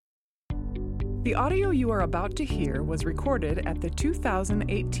The audio you are about to hear was recorded at the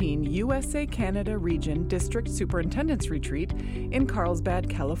 2018 USA-Canada Region District Superintendent's Retreat in Carlsbad,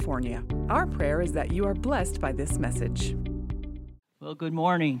 California. Our prayer is that you are blessed by this message. Well, good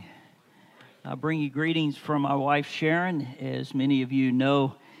morning. I bring you greetings from my wife, Sharon. As many of you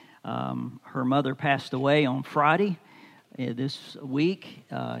know, her mother passed away on Friday this week.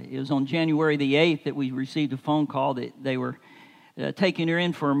 It was on January the 8th that we received a phone call that they were taking her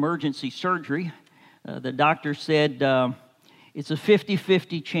in for emergency surgery. The doctor said it's a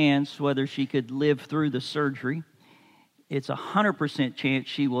 50-50 chance whether she could live through the surgery. It's a 100% chance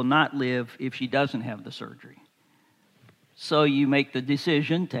she will not live if she doesn't have the surgery. So you make the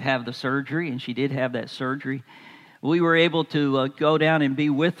decision to have the surgery, and she did have that surgery. We were able to go down and be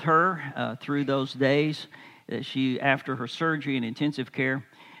with her through those days after her surgery in intensive care.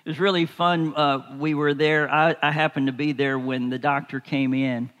 It was really fun. We were there. I happened to be there when the doctor came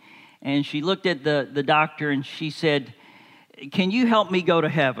in, and she looked at the doctor and she said, "Can you help me go to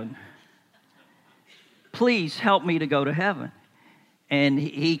heaven? Please help me to go to heaven." And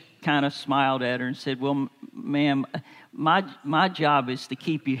he kind of smiled at her and said, "Well, ma'am, my job is to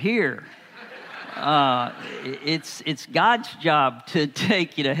keep you here. It's God's job to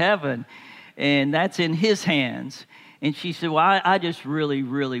take you to heaven, and that's in His hands." And she said, "Well, I just really,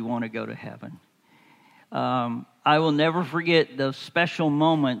 really want to go to heaven." I will never forget those special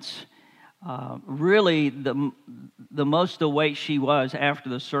moments. Really, the most awake she was after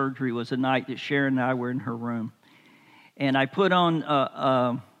the surgery was the night that Sharon and I were in her room. And I put on,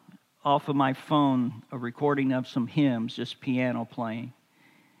 off of my phone, a recording of some hymns, just piano playing.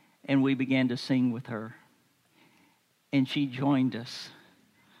 And we began to sing with her. And she joined us,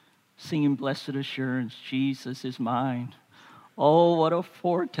 singing "Blessed Assurance, Jesus is mine. Oh, what a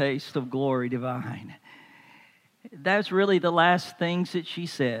foretaste of glory divine." That's really the last things that she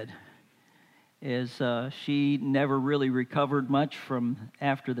said, is she never really recovered much from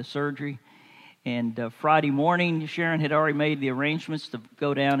after the surgery. And Friday morning, Sharon had already made the arrangements to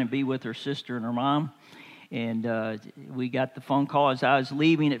go down and be with her sister and her mom. And we got the phone call as I was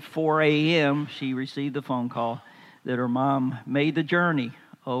leaving at 4 a.m. She received the phone call that her mom made the journey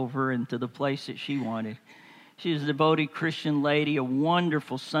over into the place that she wanted. She was a devoted Christian lady, a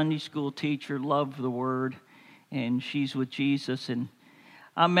wonderful Sunday school teacher, loved the Word, and she's with Jesus. And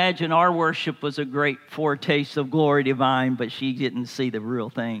I imagine our worship was a great foretaste of glory divine, but she didn't see the real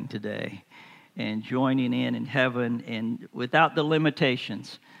thing today. And joining in heaven and without the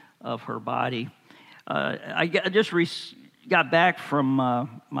limitations of her body. I just got back from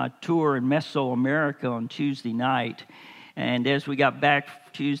my tour in Mesoamerica on Tuesday night. And as we got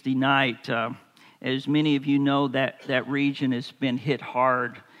back Tuesday night, as many of you know, that region has been hit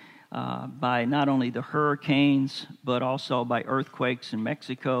hard by not only the hurricanes, but also by earthquakes in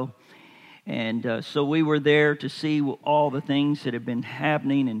Mexico. And so we were there to see all the things that have been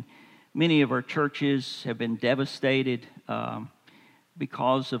happening, and many of our churches have been devastated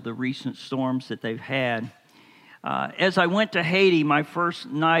because of the recent storms that they've had. As I went to Haiti, my first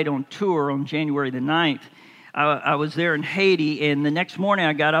night on tour on January the 9th, I was there in Haiti, and the next morning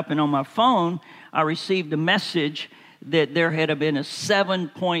I got up, and on my phone, I received a message that there had been a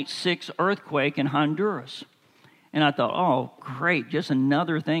 7.6 earthquake in Honduras. And I thought, oh, great, just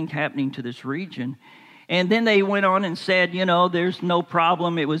another thing happening to this region. And then they went on and said, there's no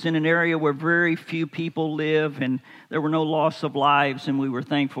problem. It was in an area where very few people live, and there were no loss of lives, and we were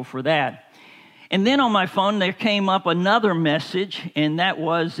thankful for that. And then on my phone, there came up another message, and that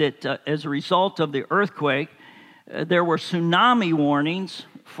was that as a result of the earthquake, there were tsunami warnings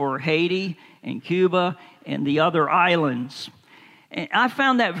for Haiti and Cuba and the other islands. And I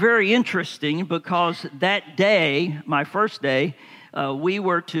found that very interesting because that day, my first day, we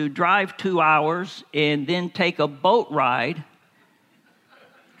were to drive 2 hours and then take a boat ride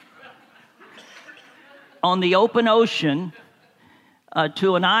on the open ocean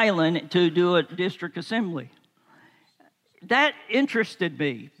to an island to do a district assembly. That interested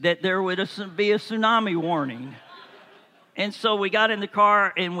me, that there would be a tsunami warning. And so we got in the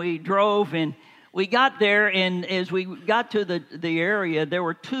car and we drove, and we got there, and as we got to the area, there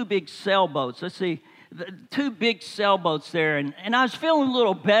were two big sailboats. Let's see, two big sailboats there, and I was feeling a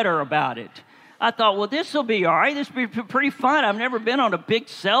little better about it. I thought, well, this will be all right. This will be pretty fun. I've never been on a big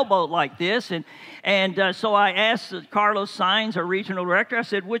sailboat like this, and so I asked Carlos Sainz, our regional director. I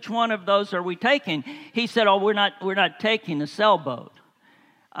said, "Which one of those are we taking?" He said, "Oh, we're not taking the sailboat."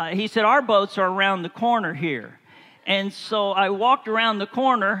 He said, "Our boats are around the corner here." And so I walked around the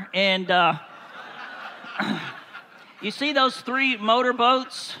corner, and you see those three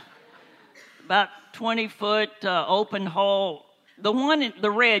motorboats, about 20-foot open hull the one in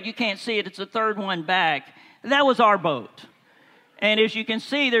the red, you can't see it, it's the third one back. That was our boat. And as you can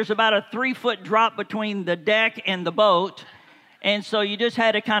see, there's about a 3-foot drop between the deck and the boat. And so you just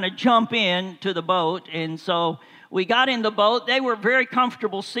had to kind of jump in to the boat. And so we got in the boat. They were very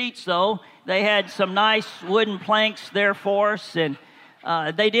comfortable seats, though. They had some nice wooden planks there for us. And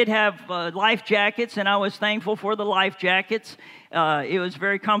they did have life jackets, and I was thankful for the life jackets. It was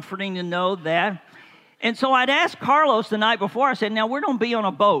very comforting to know that. And so I'd asked Carlos the night before, I said, now we're going to be on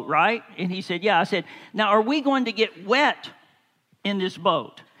a boat, right? And he said, yeah. I said, now are we going to get wet in this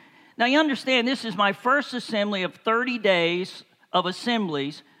boat? Now you understand, this is my first assembly of 30 days of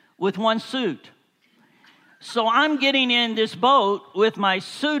assemblies with one suit. So I'm getting in this boat with my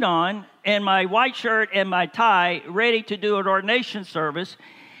suit on and my white shirt and my tie, ready to do an ordination service.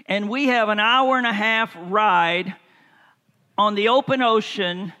 And we have an hour-and-a-half ride on the open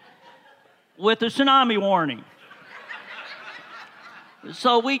ocean with a tsunami warning.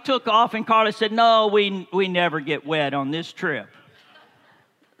 So we took off, and Carlos said, no, we never get wet on this trip.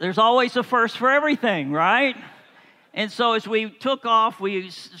 There's always a first for everything, right? And so as we took off, we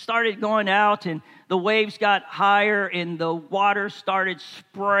started going out, and the waves got higher, and the water started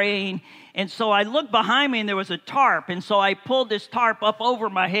spraying. And so I looked behind me, and there was a tarp, and so I pulled this tarp up over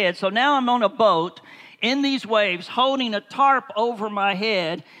my head. So now I'm on a boat in these waves, holding a tarp over my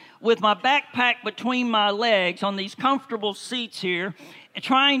head, with my backpack between my legs on these comfortable seats here,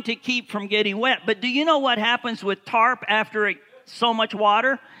 trying to keep from getting wet. But do you know what happens with tarp after so much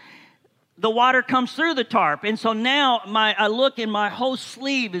water? The water comes through the tarp. And so now I look, and my whole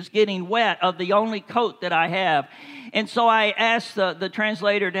sleeve is getting wet of the only coat that I have. And so I asked the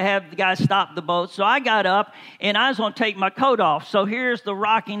translator to have the guy stop the boat. So I got up, and I was going to take my coat off. So here's the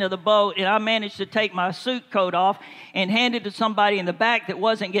rocking of the boat, and I managed to take my suit coat off and hand it to somebody in the back that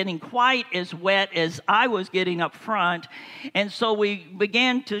wasn't getting quite as wet as I was getting up front. And so we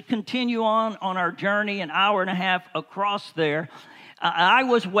began to continue on our journey, an hour and a half across there. I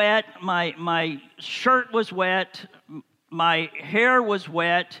was wet, my shirt was wet, my hair was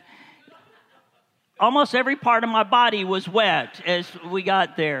wet. Almost every part of my body was wet as we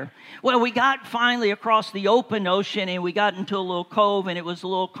got there. Well, we got finally across the open ocean, and we got into a little cove, and it was a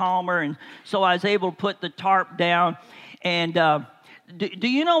little calmer, and so I was able to put the tarp down. And do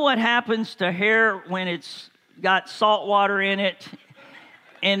you know what happens to hair when it's got salt water in it,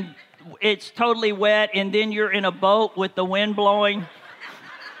 and it's totally wet, and then you're in a boat with the wind blowing?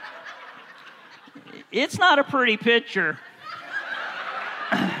 It's not a pretty picture.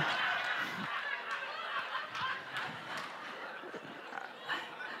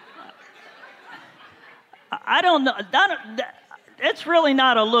 I don't know. It's really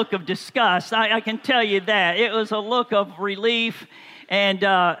not a look of disgust. I can tell you that. It was a look of relief. And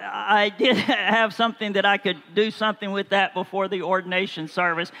I did have something that I could do something with that before the ordination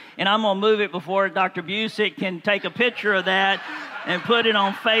service. And I'm going to move it before Dr. Busick can take a picture of that and put it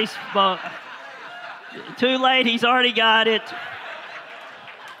on Facebook. Too late. He's already got it.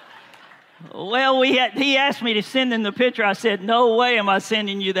 Well, he asked me to send him the picture. I said, no way am I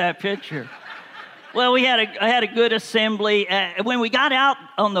sending you that picture. Well, I had a good assembly. When we got out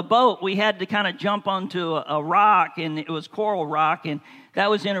on the boat, we had to kind of jump onto a rock, and it was coral rock, and that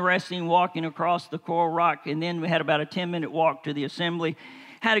was interesting, walking across the coral rock. And then we had about a 10-minute walk to the assembly.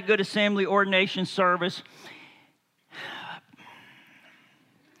 Had a good assembly, ordination service.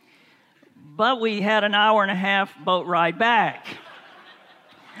 But we had an hour-and-a-half boat ride back.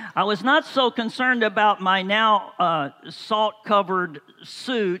 I was not so concerned about my now salt-covered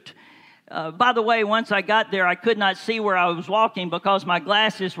suit. By the way, once I got there, I could not see where I was walking because my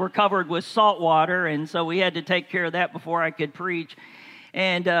glasses were covered with salt water, and so we had to take care of that before I could preach.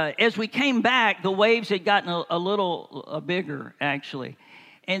 And as we came back, the waves had gotten a little bigger, actually.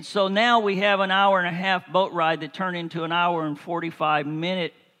 And so now we have an hour-and-a-half boat ride that turned into an hour and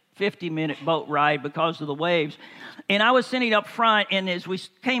 45-minute, 50-minute boat ride because of the waves. And I was sitting up front, and as we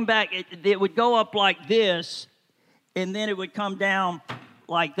came back, it would go up like this, and then it would come down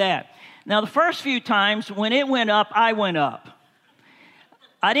like that. Now, the first few times when it went up, I went up.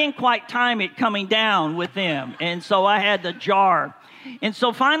 I didn't quite time it coming down with them, and so I had the jar. And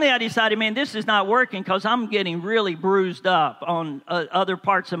so finally I decided, man, this is not working because I'm getting really bruised up on other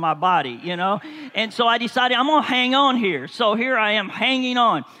parts of my body, you know. And so I decided I'm going to hang on here. So here I am hanging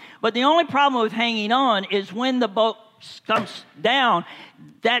on. But the only problem with hanging on is when the boat comes down,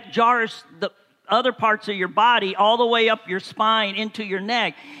 that jars the other parts of your body all the way up your spine into your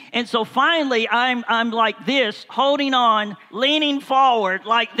neck. And so finally I'm like this, holding on, leaning forward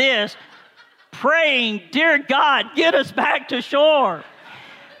like this, praying, dear God, get us back to shore.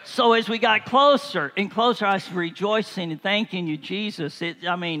 So as we got closer and closer, I was rejoicing and thanking you, Jesus.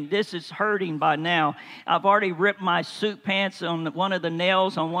 This is hurting by now. I've already ripped my suit pants on one of the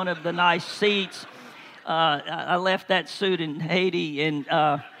nails on one of the nice seats. I left that suit in Haiti.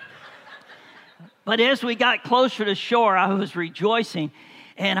 But as we got closer to shore, I was rejoicing,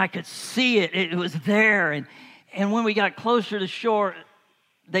 and I could see it. It was there. And when we got closer to shore,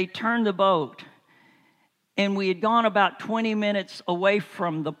 they turned the boat. And we had gone about 20 minutes away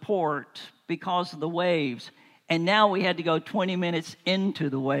from the port because of the waves. And now we had to go 20 minutes into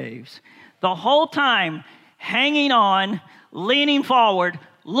the waves. The whole time, hanging on, leaning forward,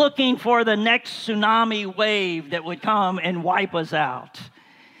 looking for the next tsunami wave that would come and wipe us out.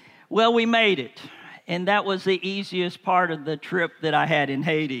 Well, we made it. And that was the easiest part of the trip that I had in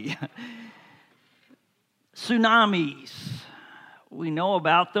Haiti. Tsunamis. We know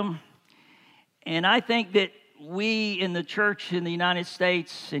about them. And I think that we in the church in the United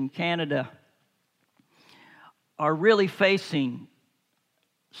States and Canada are really facing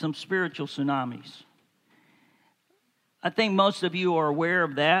some spiritual tsunamis. I think most of you are aware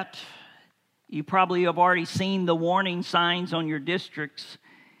of that. You probably have already seen the warning signs on your districts.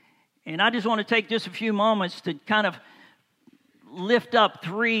 And I just want to take just a few moments to kind of lift up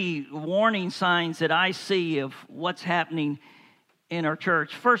 3 warning signs that I see of what's happening in our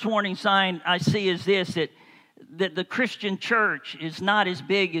church. First warning sign I see is this, that the Christian church is not as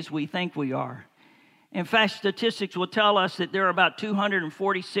big as we think we are. In fact, statistics will tell us that there are about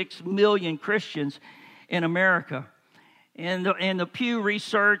 246 million Christians in America. And the Pew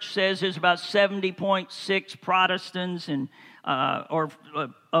Research says there's about 70.6 Protestants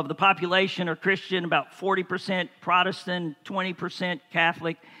of the population are Christian, about 40% Protestant, 20%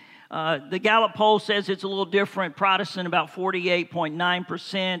 Catholic. The Gallup poll says it's a little different. Protestant about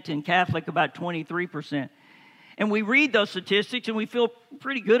 48.9% and Catholic about 23%. And we read those statistics and we feel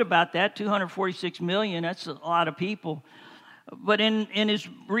pretty good about that. 246 million, that's a lot of people. But in his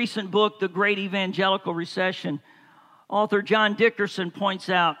recent book, The Great Evangelical Recession, author John Dickerson points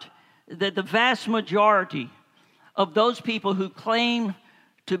out that the vast majority of those people who claim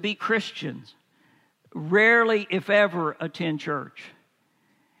to be Christians rarely, if ever, attend church.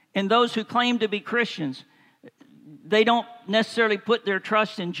 And those who claim to be Christians, they don't necessarily put their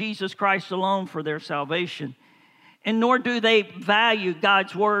trust in Jesus Christ alone for their salvation. And nor do they value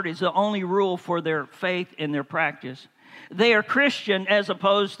God's word as the only rule for their faith and their practice. They are Christian as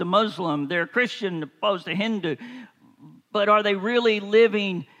opposed to Muslim. They're Christian as opposed to Hindu. But are they really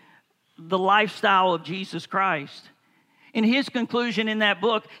living the lifestyle of Jesus Christ? In his conclusion in that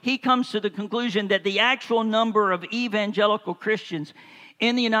book, he comes to the conclusion that the actual number of evangelical Christians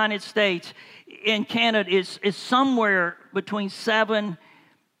in the United States and Canada is somewhere between 7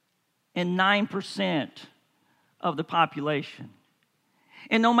 and 9% of the population.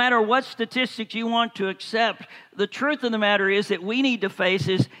 And no matter what statistics you want to accept, the truth of the matter is that we need to face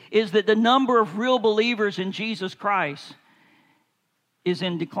is that the number of real believers in Jesus Christ is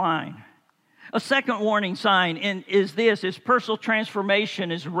in decline. A second warning sign is personal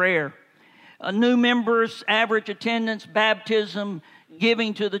transformation is rare. New members, average attendance, baptism,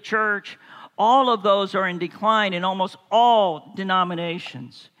 giving to the church, all of those are in decline in almost all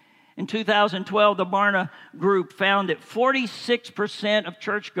denominations. In 2012, the Barna Group found that 46% of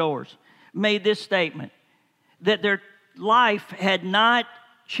churchgoers made this statement, that their life had not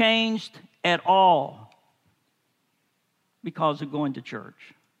changed at all because of going to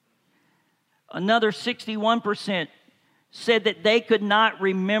church. Another 61% said that they could not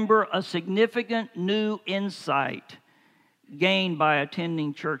remember a significant new insight gained by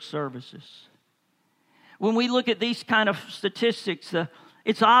attending church services. When we look at these kind of statistics,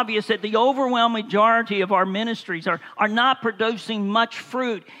 it's obvious that the overwhelming majority of our ministries are not producing much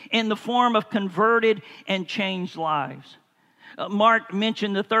fruit in the form of converted and changed lives. Mark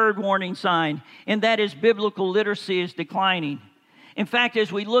mentioned the third warning sign, and that is biblical literacy is declining. In fact,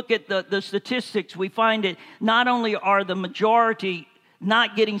 as we look at the statistics, we find that not only are the majority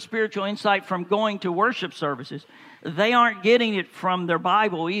not getting spiritual insight from going to worship services, they aren't getting it from their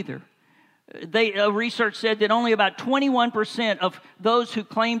Bible either. Research said that only about 21% of those who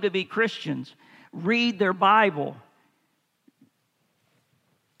claim to be Christians read their Bible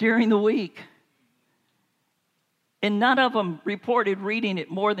during the week. And none of them reported reading it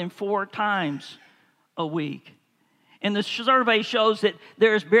more than 4 times a week. And the survey shows that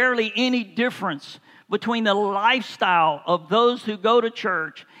there is barely any difference between the lifestyle of those who go to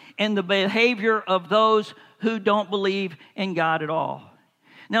church and the behavior of those who don't believe in God at all.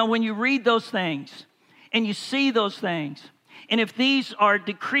 Now, when you read those things and you see those things, And if these are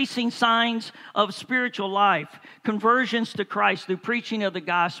decreasing signs of spiritual life, conversions to Christ through preaching of the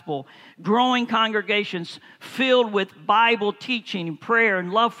gospel, growing congregations filled with Bible teaching, prayer,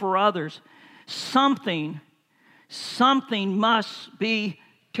 and love for others, something must be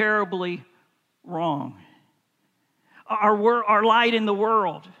terribly wrong. Our light in the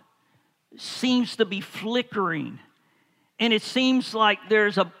world seems to be flickering, and it seems like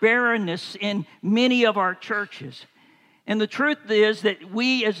there's a barrenness in many of our churches. And the truth is that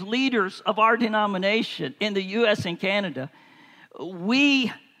we as leaders of our denomination in the U.S. and Canada,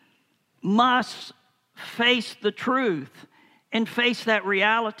 we must face the truth and face that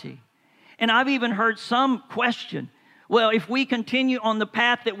reality. And I've even heard some question, well, if we continue on the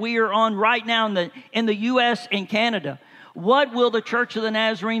path that we are on right now in the U.S. and Canada, what will the Church of the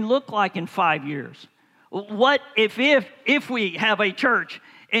Nazarene look like in 5 years? What if we have a church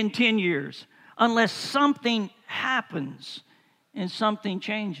in 10 years? Unless something happens and something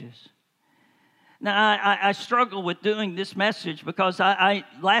changes. Now, I struggle with doing this message because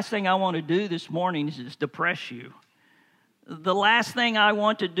last thing I want to do this morning is depress you. The last thing I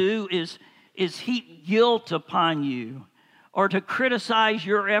want to do is heap guilt upon you or to criticize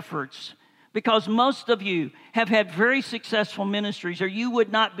your efforts, because most of you have had very successful ministries or you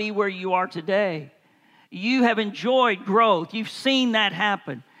would not be where you are today. You have enjoyed growth. You've seen that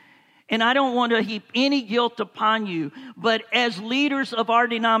happen. And I don't want to heap any guilt upon you, but as leaders of our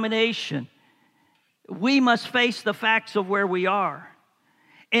denomination, we must face the facts of where we are.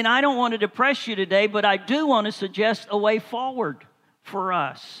 And I don't want to depress you today, but I do want to suggest a way forward for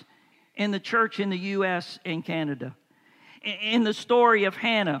us in the church in the U.S. and Canada. In the story of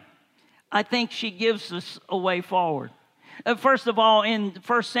Hannah, I think she gives us a way forward. First of all, in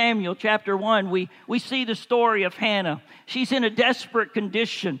 1 Samuel chapter 1, we see the story of Hannah. She's in a desperate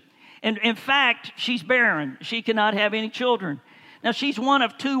condition. And in fact, she's barren. She cannot have any children. Now, she's one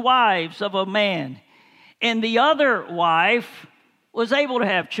of 2 wives of a man. And the other wife was able to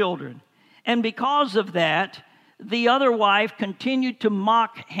have children. And because of that, the other wife continued to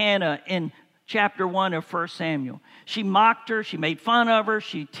mock Hannah in chapter 1 of 1 Samuel. She mocked her. She made fun of her.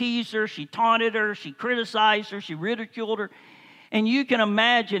 She teased her. She taunted her. She criticized her. She ridiculed her. And you can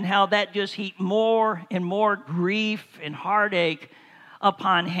imagine how that just heaped more and more grief and heartache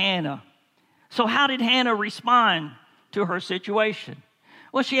upon Hannah. So how did Hannah respond to her situation?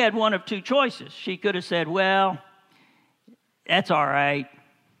 Well, she had one of 2 choices. She could have said, well, that's all right.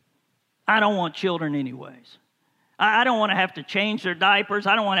 I don't want children anyways. I don't want to have to change their diapers.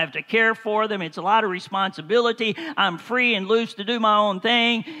 I don't want to have to care for them. It's a lot of responsibility. I'm free and loose to do my own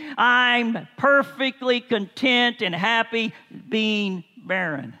thing. I'm perfectly content and happy being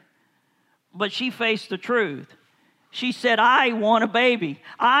barren. But she faced the truth. She said, I want a baby.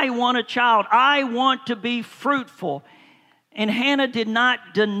 I want a child. I want to be fruitful. And Hannah did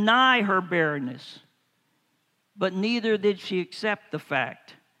not deny her barrenness, but neither did she accept the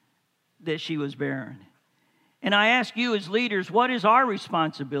fact that she was barren. And I ask you as leaders, what is our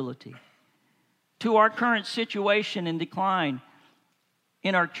responsibility to our current situation and decline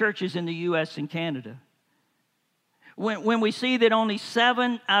in our churches in the U.S. and Canada? When we see that only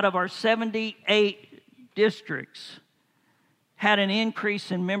 7 out of our 78 districts had an increase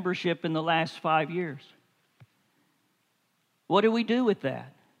in membership in the last 5 years. What do we do with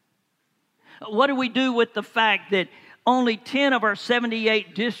that? What do we do with the fact that only 10 of our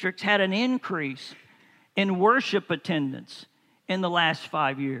 78 districts had an increase in worship attendance in the last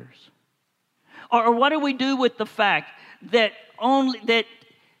 5 years? Or what do we do with the fact that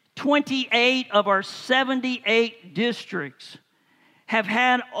 28 of our 78 districts have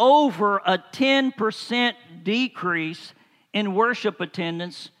had over a 10% decrease in worship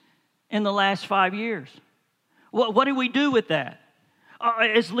attendance in the last 5 years? What do we do with that?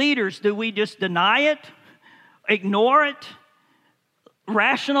 As leaders, do we just deny it, ignore it,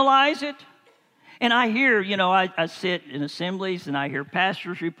 rationalize it? And I hear, I sit in assemblies and I hear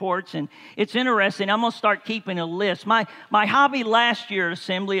pastors' reports, and it's interesting. I'm going to start keeping a list. My hobby last year at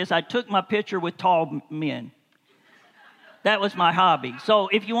assembly is I took my picture with tall men. That was my hobby. So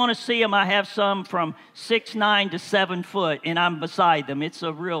if you want to see them, I have some from 6'9" to 7 foot, and I'm beside them. It's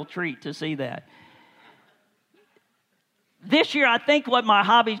a real treat to see that. This year, I think what my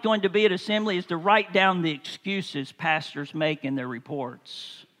hobby is going to be at assembly is to write down the excuses pastors make in their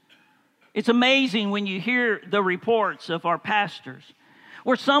reports. It's amazing when you hear the reports of our pastors,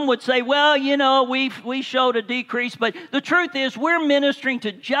 where some would say, well, we showed a decrease, but the truth is we're ministering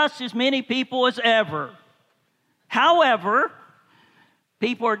to just as many people as ever. However,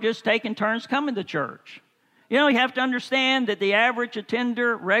 people are just taking turns coming to church. You know, you have to understand that the average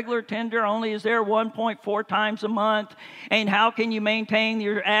attender, regular attender, only is there 1.4 times a month. And how can you maintain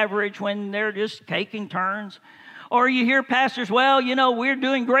your average when they're just taking turns? Or you hear pastors, well, you know, we're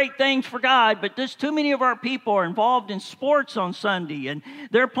doing great things for God, but just too many of our people are involved in sports on Sunday, and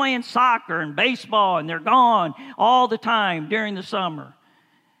they're playing soccer and baseball, and they're gone all the time during the summer.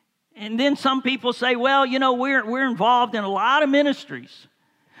 And then some people say, well, you know, we're involved in a lot of ministries.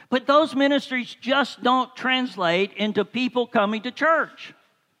 But those ministries just don't translate into people coming to church.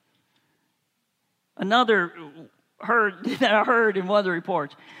 Another that I heard in one of the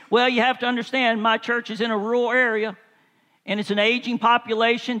reports. Well, you have to understand, my church is in a rural area, and it's an aging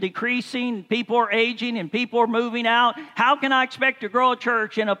population, decreasing. People are aging, and people are moving out. How can I expect to grow a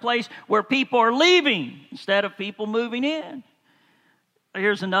church in a place where people are leaving instead of people moving in?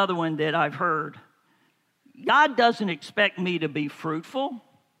 Here's another one that I've heard. God doesn't expect me to be fruitful.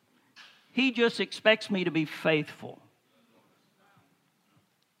 He just expects me to be faithful.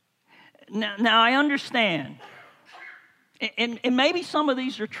 Now I understand, and maybe some of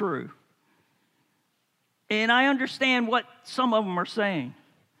these are true, and I understand what some of them are saying.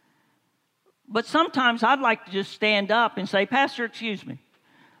 But sometimes I'd like to just stand up and say, Pastor, excuse me.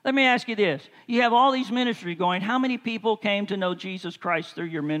 Let me ask you this. You have all these ministries going. How many people came to know Jesus Christ through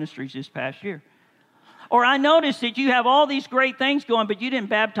your ministries this past year? Or I noticed that you have all these great things going, but you didn't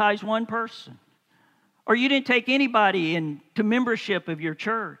baptize one person. Or you didn't take anybody into membership of your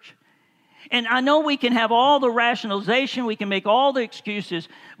church. And I know we can have all the rationalization, we can make all the excuses,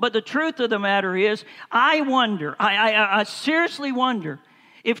 but the truth of the matter is, I wonder, I seriously wonder,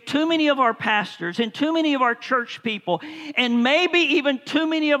 if too many of our pastors and too many of our church people and maybe even too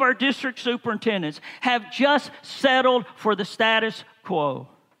many of our district superintendents have just settled for the status quo.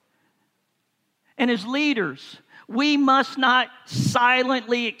 And as leaders, we must not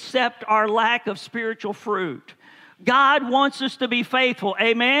silently accept our lack of spiritual fruit. God wants us to be faithful,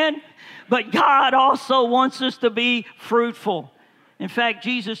 amen? But God also wants us to be fruitful. In fact,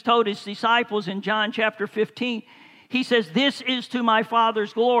 Jesus told his disciples in John chapter 15, he says, this is to my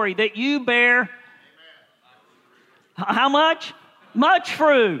Father's glory, that you bear, how much? Much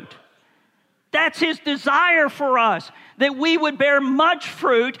fruit. That's his desire for us, that we would bear much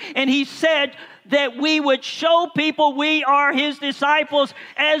fruit. And he said that we would show people we are his disciples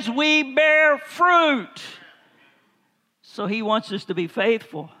as we bear fruit. So he wants us to be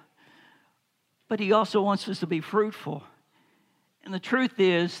faithful, but he also wants us to be fruitful. And the truth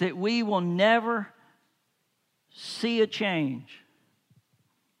is that we will never see a change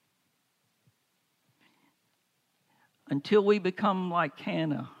until we become like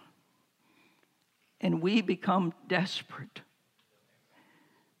Hannah and we become desperate.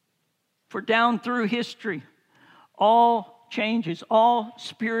 For down through history, all changes, all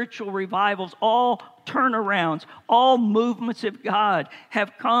spiritual revivals, all turnarounds, all movements of God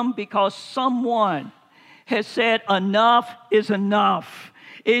have come because someone has said, enough is enough.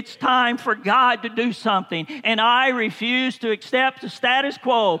 It's time for God to do something. And I refuse to accept the status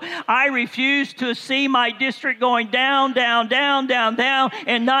quo. I refuse to see my district going down, down, down, down, down,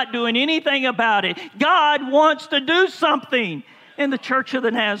 and not doing anything about it. God wants to do something in the Church of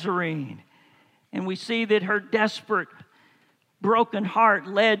the Nazarene. And we see that her desperate, broken heart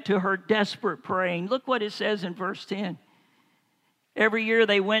led to her desperate praying. Look what it says in verse 10. Every year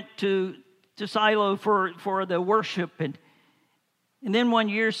they went to Shiloh for the worship, and then one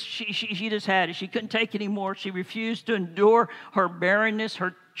year she just had it. She couldn't take it anymore. She refused to endure her barrenness,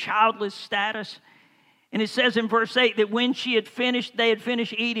 her childless status. And it says in verse 8 that when they had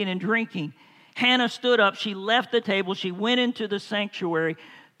finished eating and drinking, Hannah stood up. She left the table. She went into the sanctuary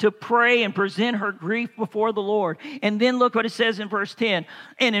to pray and present her grief before the Lord. And then look what it says in verse 10.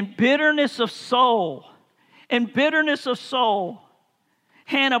 And in bitterness of soul,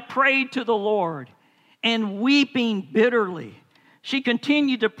 Hannah prayed to the Lord, and weeping bitterly, she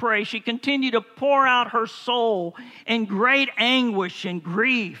continued to pray. She continued to pour out her soul in great anguish and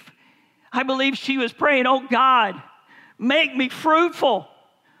grief. I believe she was praying, oh God, make me fruitful,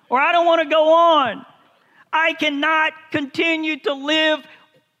 or I don't want to go on. I cannot continue to live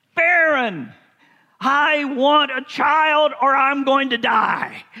barren. I want a child, or I'm going to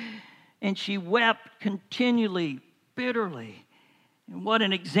die. And she wept continually, bitterly. And what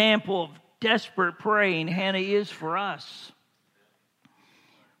an example of desperate praying Hannah is for us.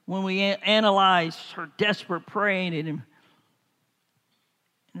 When we analyze her desperate praying, it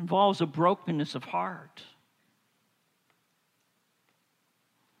involves a brokenness of heart.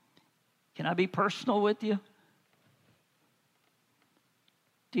 Can I be personal with you?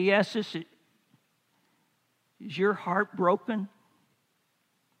 D.S., is your heart broken?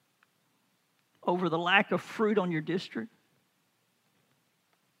 over the lack of fruit on your district?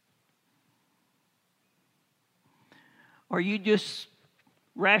 Or you just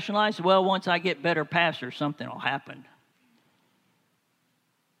rationalize, well, once I get better pastors, something will happen.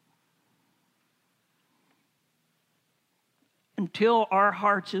 Until our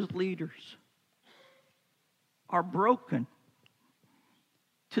hearts as leaders are broken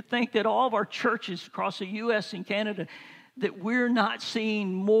to think that all of our churches across the U.S. and Canada, that we're not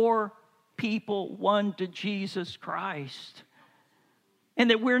seeing more people won to Jesus Christ. And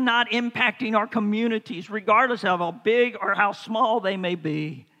that we're not impacting our communities, regardless of how big or how small they may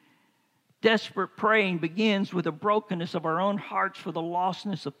be. Desperate praying begins with the brokenness of our own hearts for the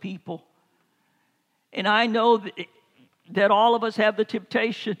lostness of people. And I know that all of us have the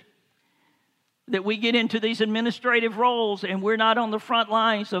temptation that we get into these administrative roles and we're not on the front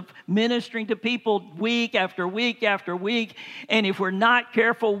lines of ministering to people week after week after week. And if we're not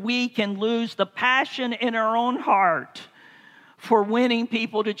careful, we can lose the passion in our own heart for winning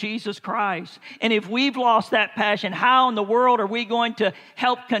people to Jesus Christ. And if we've lost that passion, how in the world are we going to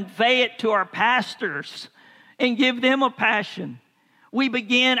help convey it to our pastors and give them a passion? We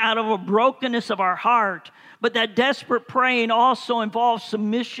begin out of a brokenness of our heart, but that desperate praying also involves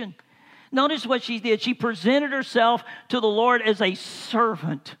submission. Notice what she did. She presented herself to the Lord as a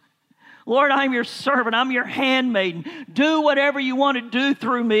servant. Lord, I'm your servant. I'm your handmaiden. Do whatever you want to do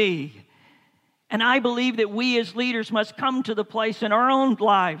through me. And I believe that we as leaders must come to the place in our own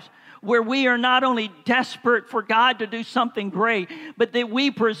lives where we are not only desperate for God to do something great, but that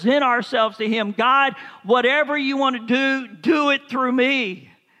we present ourselves to Him. God, whatever you want to do it through me.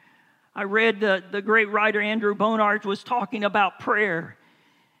 I read the great writer Andrew Bonard was talking about prayer.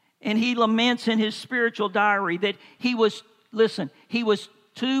 And he laments in his spiritual diary that he was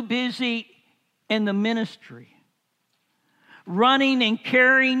too busy in the ministry, running and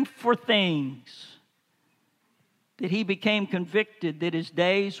caring for things, that he became convicted that his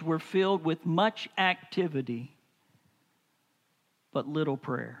days were filled with much activity, but little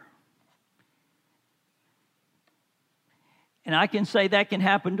prayer. And I can say that can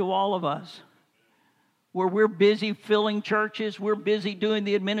happen to all of us, where we're busy filling churches, we're busy doing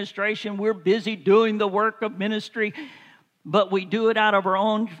the administration, we're busy doing the work of ministry, but we do it out of our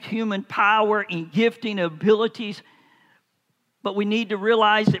own human power and gifting abilities. But we need to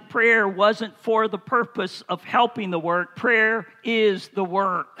realize that prayer wasn't for the purpose of helping the work. Prayer is the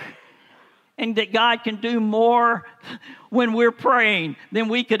work. And that God can do more when we're praying than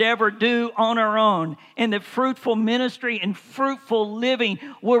we could ever do on our own. And that fruitful ministry and fruitful living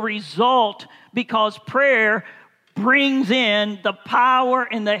will result because prayer brings in the power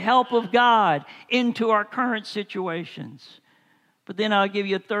and the help of God into our current situations. But then I'll give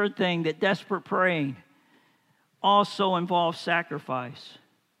you a third thing, that desperate praying also involves sacrifice.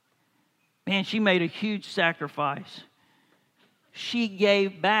 Man, she made a huge sacrifice. She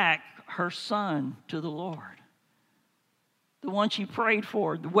gave back her son to the Lord. The one she prayed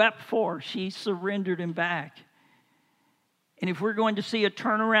for, wept for, she surrendered him back. And if we're going to see a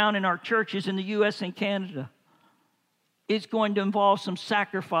turnaround in our churches in the U.S. and Canada, it's going to involve some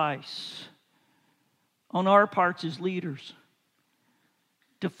sacrifice on our parts as leaders.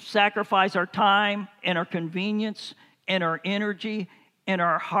 To sacrifice our time and our convenience and our energy and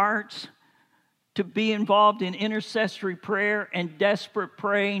our hearts to be involved in intercessory prayer and desperate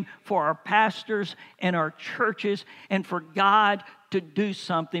praying for our pastors and our churches and for God to do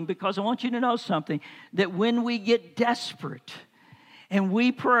something. Because I want you to know something, that when we get desperate and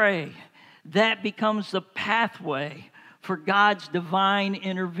we pray, that becomes the pathway for God's divine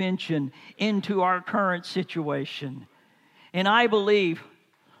intervention into our current situation. And I believe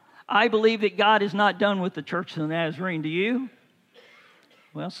that God is not done with the Church of the Nazarene. Do you?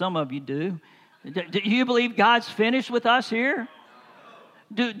 Well, some of you do. Do you believe God's finished with us here?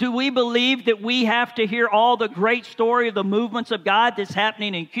 Do we believe that we have to hear all the great story of the movements of God that's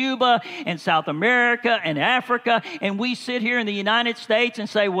happening in Cuba and South America and Africa, and we sit here in the United States and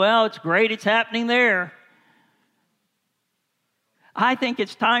say, well, it's great, it's happening there? I think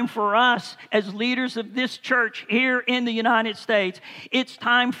it's time for us as leaders of this church here in the United States, it's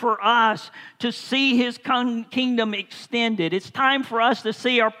time for us to see His kingdom extended. It's time for us to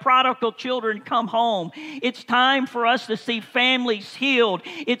see our prodigal children come home. It's time for us to see families healed.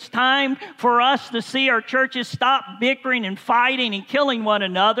 It's time for us to see our churches stop bickering and fighting and killing one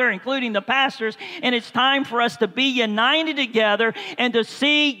another, including the pastors. And it's time for us to be united together and to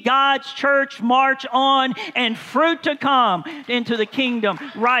see God's church march on and fruit to come into the kingdom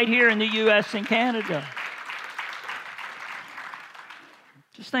right here in the U.S. and Canada.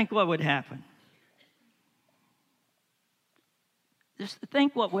 Just think what would happen. Just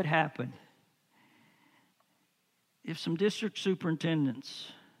think what would happen if some district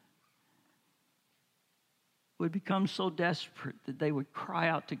superintendents would become so desperate that they would cry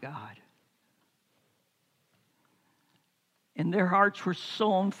out to God, and their hearts were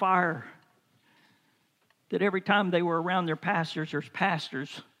so on fire that every time they were around their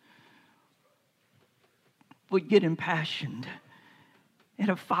pastors would get impassioned, and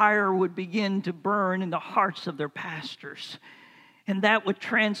a fire would begin to burn in the hearts of their pastors, and that would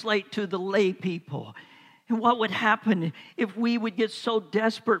translate to the lay people. And what would happen if we would get so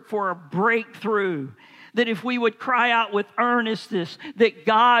desperate for a breakthrough that if we would cry out with earnestness, that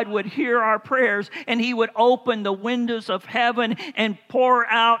God would hear our prayers and He would open the windows of heaven and pour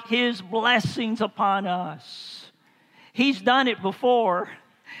out His blessings upon us. He's done it before,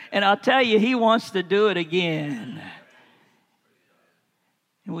 and I'll tell you, He wants to do it again.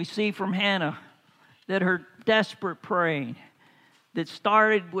 And we see from Hannah that her desperate praying that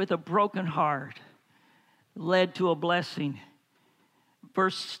started with a broken heart led to a blessing.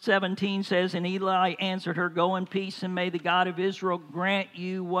 Verse 17 says, and Eli answered her, go in peace, and may the God of Israel grant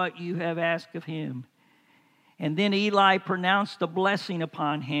you what you have asked of Him. And then Eli pronounced a blessing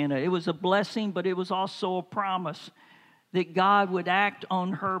upon Hannah. It was a blessing, but it was also a promise that God would act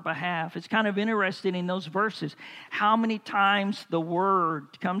on her behalf. It's kind of interesting in those verses how many times the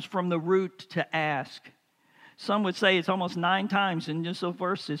word comes from the root to ask. Some would say it's almost 9 times in just those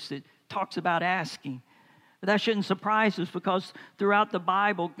verses it talks about asking. But that shouldn't surprise us, because throughout the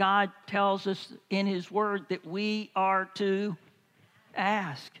Bible, God tells us in His Word that we are to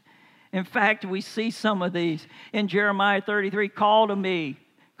ask. In fact, we see some of these in Jeremiah 33. Call to me,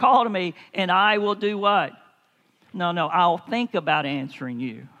 and I will do what? No, I'll think about answering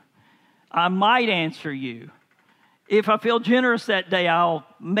you. I might answer you. If I feel generous that day, I'll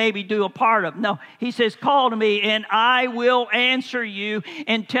maybe do a part of it. No, He says, call to me, and I will answer you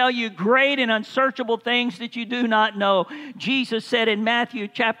and tell you great and unsearchable things that you do not know. Jesus said in Matthew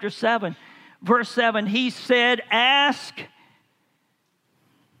chapter 7, verse 7, He said, ask,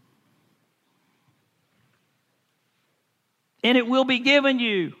 and it will be given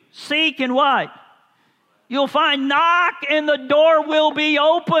you. Seek, and what? You'll find. Knock, and the door will be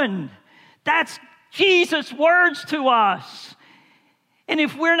opened. That's Jesus' words to us. And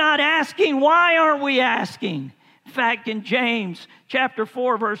if we're not asking, why aren't we asking? In fact, in James chapter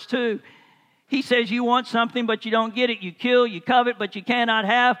 4, verse 2, he says, you want something, but you don't get it. You kill, you covet, but you cannot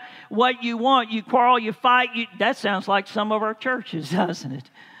have what you want. You quarrel, you fight. That sounds like some of our churches, doesn't it?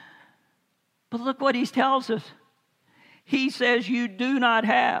 But look what he tells us. He says, you do not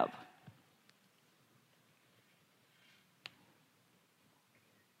have.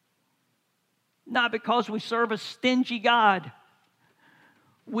 Not because we serve a stingy God.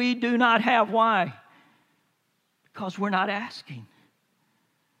 We do not have. Why? Because we're not asking.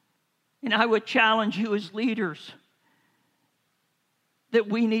 And I would challenge you as leaders that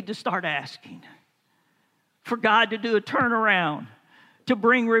we need to start asking for God to do a turnaround, to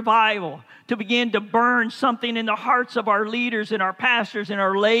bring revival, to begin to burn something in the hearts of our leaders and our pastors and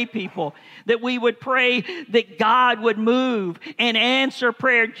our lay people, that we would pray that God would move and answer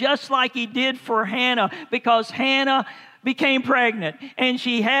prayer just like He did for Hannah, because Hannah became pregnant and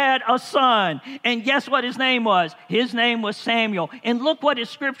she had a son. And guess what his name was? His name was Samuel. And look what His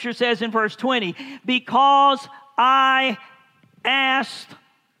scripture says in verse 20. Because I asked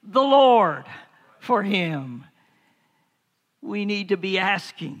the Lord for him. We need to be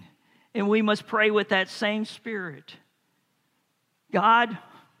asking, and we must pray with that same spirit. God,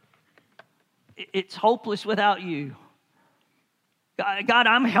 it's hopeless without you. God,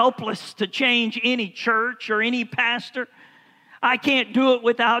 I'm helpless to change any church or any pastor. I can't do it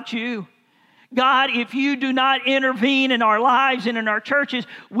without you. God, if you do not intervene in our lives and in our churches,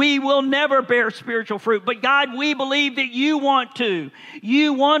 we will never bear spiritual fruit. But God, we believe that you want to.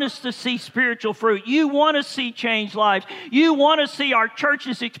 You want us to see spiritual fruit. You want to see changed lives. You want to see our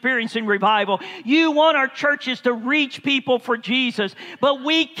churches experiencing revival. You want our churches to reach people for Jesus. But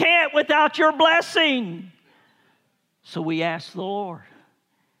we can't without your blessing. So we ask the Lord,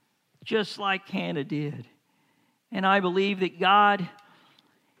 just like Hannah did. And I believe that God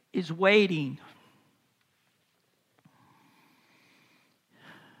is waiting.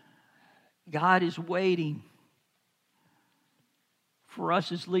 God is waiting for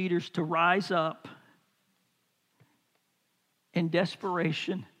us as leaders to rise up in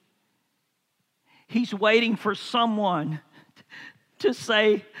desperation. He's waiting for someone to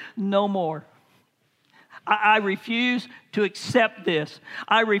say, no more. I refuse to accept this.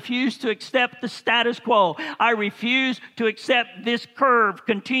 I refuse to accept the status quo. I refuse to accept this curve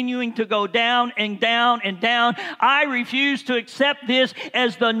continuing to go down and down and down. I refuse to accept this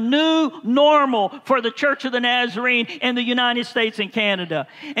as the new normal for the Church of the Nazarene in the United States and Canada.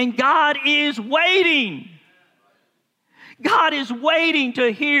 And God is waiting. God is waiting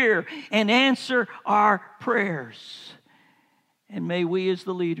to hear and answer our prayers. And may we as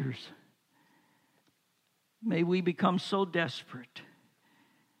the leaders, may we become so desperate.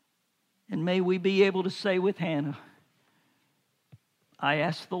 And may we be able to say with Hannah, I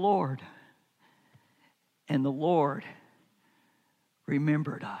asked the Lord, and the Lord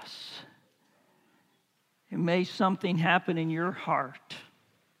remembered us. And may something happen in your heart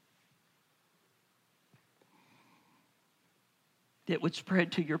that would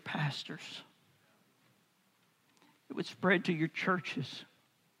spread to your pastors. It would spread to your churches.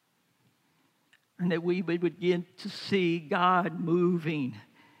 And that we would begin to see God moving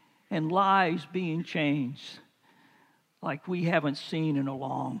and lives being changed like we haven't seen in a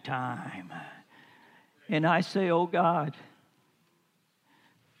long time. And I say, oh God,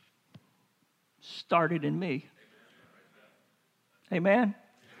 start it in me. Amen?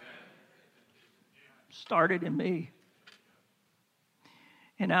 Start it in me.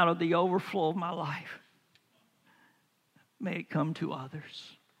 And out of the overflow of my life, may it come to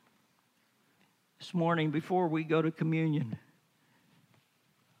others. This morning, before we go to communion,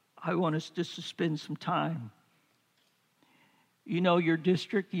 I want us just to spend some time. You know your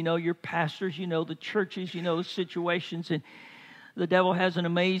district, you know your pastors, you know the churches, you know the situations, and the devil has an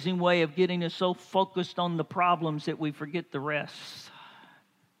amazing way of getting us so focused on the problems that we forget the rest.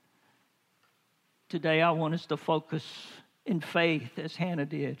 Today, I want us to focus in faith as Hannah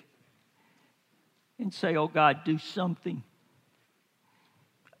did and say, oh God, do something.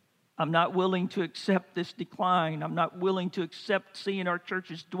 I'm not willing to accept this decline. I'm not willing to accept seeing our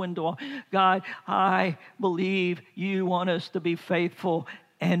churches dwindle. God, I believe you want us to be faithful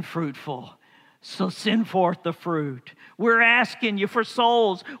and fruitful. So send forth the fruit. We're asking you for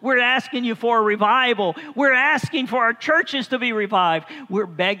souls. We're asking you for a revival. We're asking for our churches to be revived. We're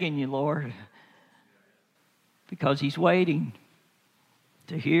begging you, Lord, because He's waiting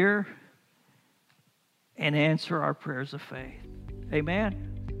to hear and answer our prayers of faith. Amen.